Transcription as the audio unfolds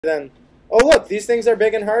Then, oh look, these things are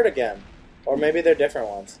big and hard again. Or maybe they're different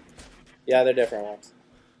ones. Yeah, they're different ones.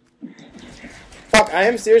 Fuck, I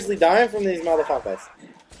am seriously dying from these motherfuckers.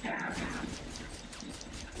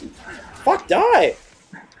 Fuck, die!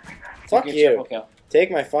 Fuck you. Take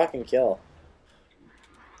my fucking kill.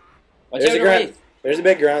 There's a grunt. There's a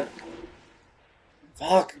big grunt.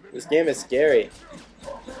 Fuck, this game is scary.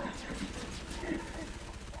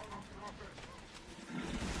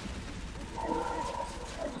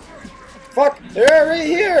 Fuck, they're right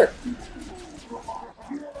here!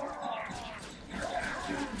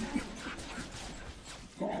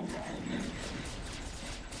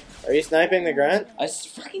 Are you sniping the grunt? I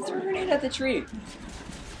fucking threw a grenade at the tree.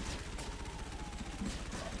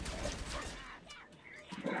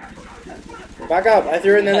 Back up, I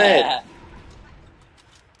threw in the nade.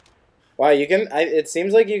 Wow, you can. It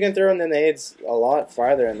seems like you can throw in the nades a lot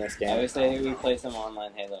farther in this game. I would say we play some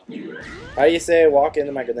online Halo. How do you say walk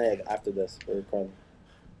into my grenade after this? We're recording.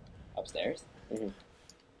 Upstairs?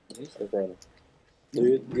 Mm-hmm. Recording.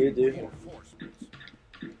 Dude.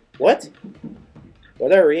 What?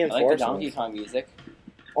 What are reinforcements? I like the Donkey Kong music.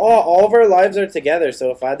 Oh, all of our lives are together,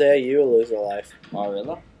 so if I die, you lose a life. Oh,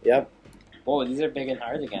 really? Yep. Whoa, these are big and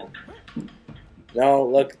hard again. No,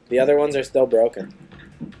 look, the other ones are still broken.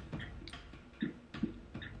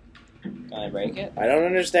 Can I break it? I don't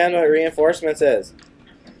understand what reinforcements is.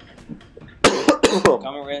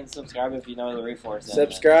 Comment, rate, and subscribe if you know the reinforcements.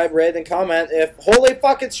 Subscribe, rate, and comment if... Holy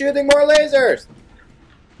fuck, it's shooting more lasers!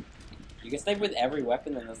 You can snipe with every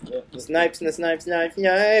weapon in this game. Sniper.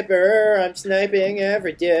 I'm sniping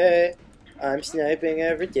every day. I'm sniping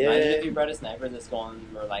every day. Imagine if you brought a sniper that's going,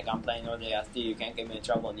 or like, I'm playing ODST, you can't get me in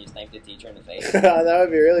trouble, and you snipe the teacher in the face. That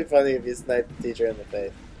would be really funny if you sniped the teacher in the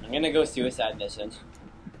face. I'm gonna go suicide mission.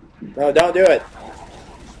 No, don't do it.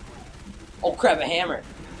 Oh crap, a hammer.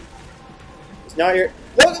 It's not your...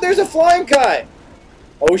 Look, there's a flying kite!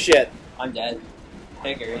 Oh shit. I'm dead.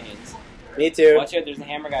 Take grenades. Me too. Watch out, there's a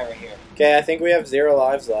hammer guy right here. Okay, I think we have 0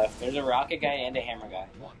 lives left. There's a rocket guy and a hammer guy.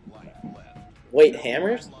 Wait,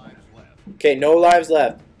 hammers? Okay, no lives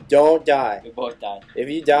left. Don't die. We both died. If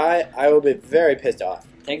you die, I will be very pissed off.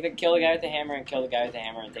 Kill the guy with the hammer and kill the guy with the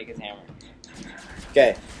hammer and take his hammer.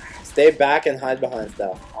 Okay, stay back and hide behind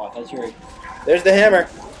stuff. Oh, I thought you were... There's the hammer.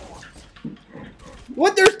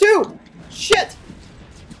 What? There's 2! Shit!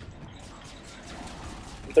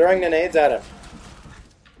 I'm throwing grenades at him.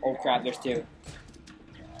 Oh crap, there's 2.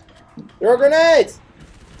 Throw grenades!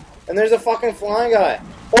 And there's a fucking flying guy.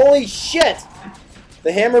 Holy shit!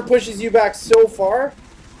 The hammer pushes you back so far.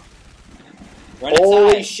 Run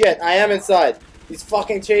Holy inside. shit, I am inside. He's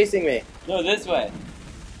fucking chasing me. No, this way.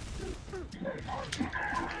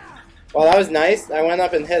 Well, that was nice. I went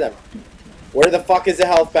up and hit him. Where the fuck is the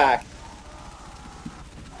health pack?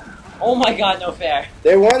 Oh my god, no fair.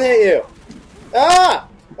 They one hit you. Ah!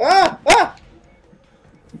 Ah! Ah!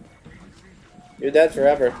 You're dead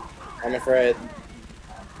forever. I'm afraid.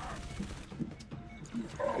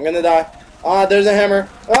 I'm gonna die. Ah, there's a hammer.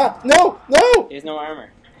 Ah, no! No! He has no armor.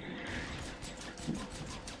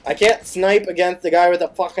 I can't snipe against the guy with a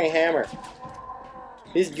fucking hammer.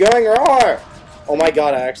 He's going raw. Oh my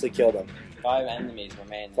god, I actually killed him. 5 enemies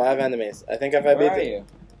remain. 5 enemies. I think if I beat Where are you?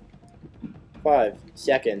 5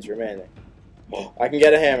 seconds remaining. I can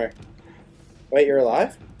get a hammer. Wait, you're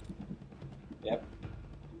alive? Yep.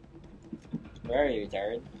 Where are you,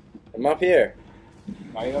 Jared? I'm up here.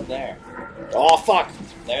 Why are you up there? Oh, fuck!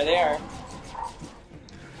 There they are.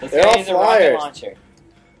 This They're guy all is a rocket flyers. launcher.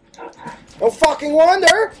 No fucking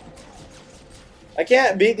wonder! I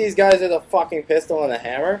can't beat these guys with a fucking pistol and a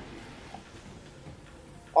hammer.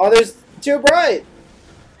 Oh, there's too bright!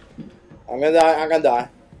 I'm gonna die, I'm gonna die.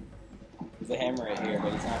 There's a hammer right here,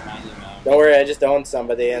 but he's not finding me. Don't worry, I just owned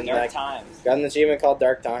somebody and Dark like, Times. got an achievement called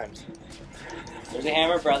Dark Times. There's a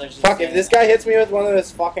hammer, brothers. Fuck, if this guy hits me with one of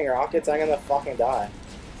his fucking rockets, I'm gonna fucking die.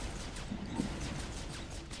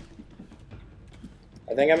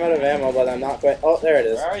 I think I'm out of ammo, but I'm not quite... Oh, there it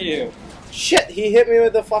is. Where are you? Shit, he hit me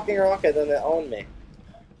with the fucking rocket and it owned me.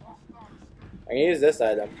 I'm gonna use this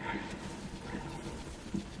item.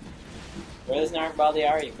 Where this narc body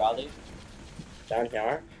are you, buddy? Down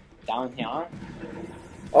here. Down here?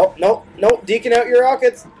 Oh, no, no, deacon out your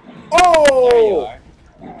rockets! There you Oh! are.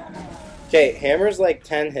 Okay, hammers like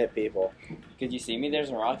 10 hit people. Could you see me? There's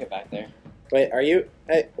a rocket back there. Wait, are you...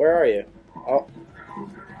 Hey, where are you? Oh.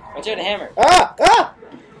 Watch out, a hammer. Ah! Ah!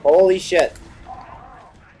 Holy shit.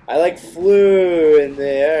 I like flew in the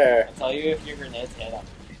air. I'll tell you if your grenades hit him.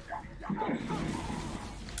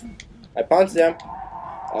 I punched him.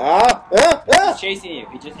 Ah! Ah! Ah! He's chasing you.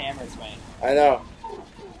 He just hammered Swain. I know.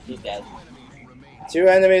 He's dead. 2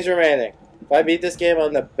 enemies remaining. If I beat this game,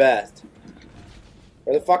 I'm the best.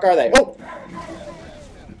 Where the fuck are they? Oh!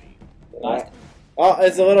 Oh,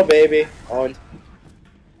 it's a little baby. Owned.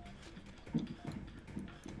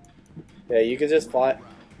 Yeah, you can just fly.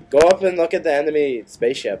 Go up and look at the enemy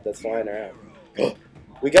spaceship that's flying around.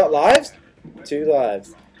 We got lives? 2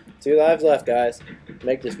 lives. 2 lives left, guys.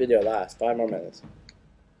 Make this video last. 5 more minutes.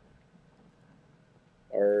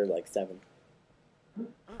 Or like 7.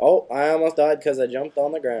 Oh, I almost died because I jumped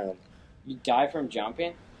on the ground. You die from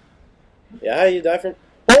jumping? Yeah, you die from...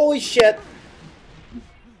 Holy shit!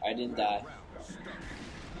 I didn't die.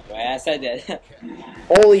 Wait, I said that.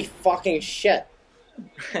 Holy fucking shit!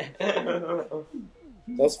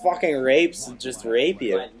 Those fucking rapes just rape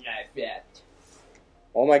you.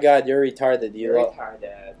 Oh my god, you're retarded. You're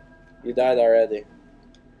retarded. You died already.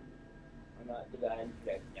 I'm not dying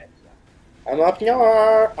yet. I'm up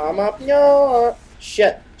here. I'm up here.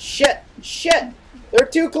 Shit. Shit. Shit. They're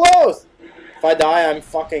too close. If I die, I'm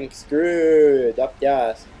fucking screwed. Up the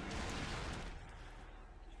ass.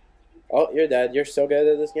 Oh, you're dead. You're so good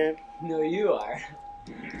at this game. No, you are.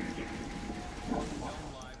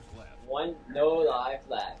 No life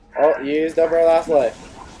left. Oh, you used up our last life.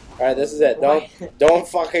 Alright, this is it. Don't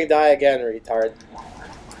fucking die again, retard.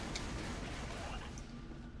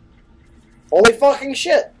 Holy fucking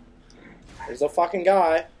shit! There's a fucking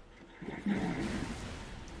guy.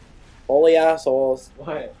 Holy assholes.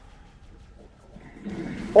 What?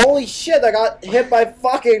 Holy shit, I got hit by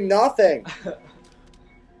fucking nothing.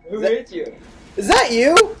 Who hit you? Is that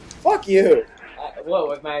you? Fuck you. What,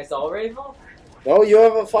 with my assault rifle? No, you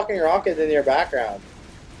have a fucking rocket in your background.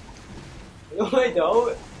 No, I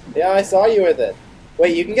don't. Yeah, I saw you with it.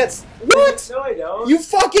 Wait, you can get... What? No, I don't. You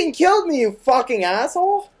fucking killed me, you fucking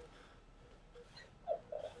asshole.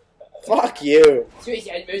 Fuck you.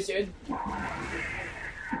 Suicide mission.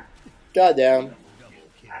 Goddamn.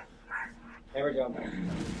 Hammer jump.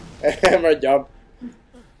 Hammer jump.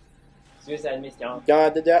 Suicide mission.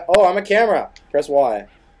 Oh, I'm a camera. Press Y.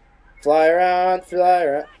 Fly around, fly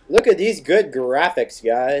around. Look at these good graphics,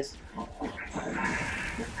 guys.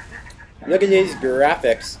 Look at these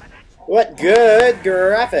graphics. What good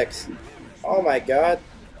graphics. Oh my god.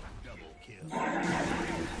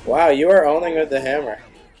 Wow, you are owning with the hammer.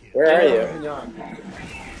 Where are you?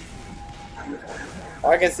 Oh,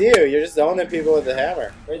 I can see you. You're just owning people with the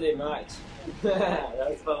hammer. Pretty much.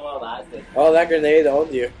 That's fun while lasted. Oh, that grenade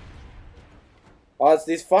owned you. Oh, it's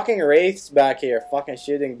these fucking wraiths back here fucking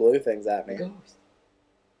shooting blue things at me. Ghost.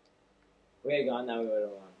 We had gone, now we would have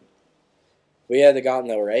won. We had gotten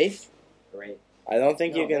the wraith? Great. I don't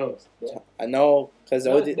think you can... Ghost. Yeah. I know, because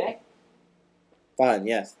OD... Fine,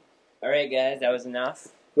 yes. Alright guys, that was enough.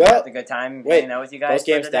 Well, had a good time wait, hanging out with you guys.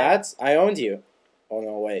 post-game stats? I owned you. Oh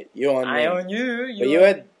no, wait. You owned me. I own you. But you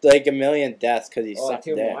had like a million deaths because you sucked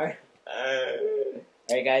 2 dick. more.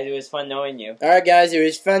 Alright guys, it was fun knowing you. Alright guys, it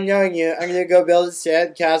was fun knowing you. I'm gonna go build a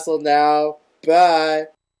sand castle now. Bye.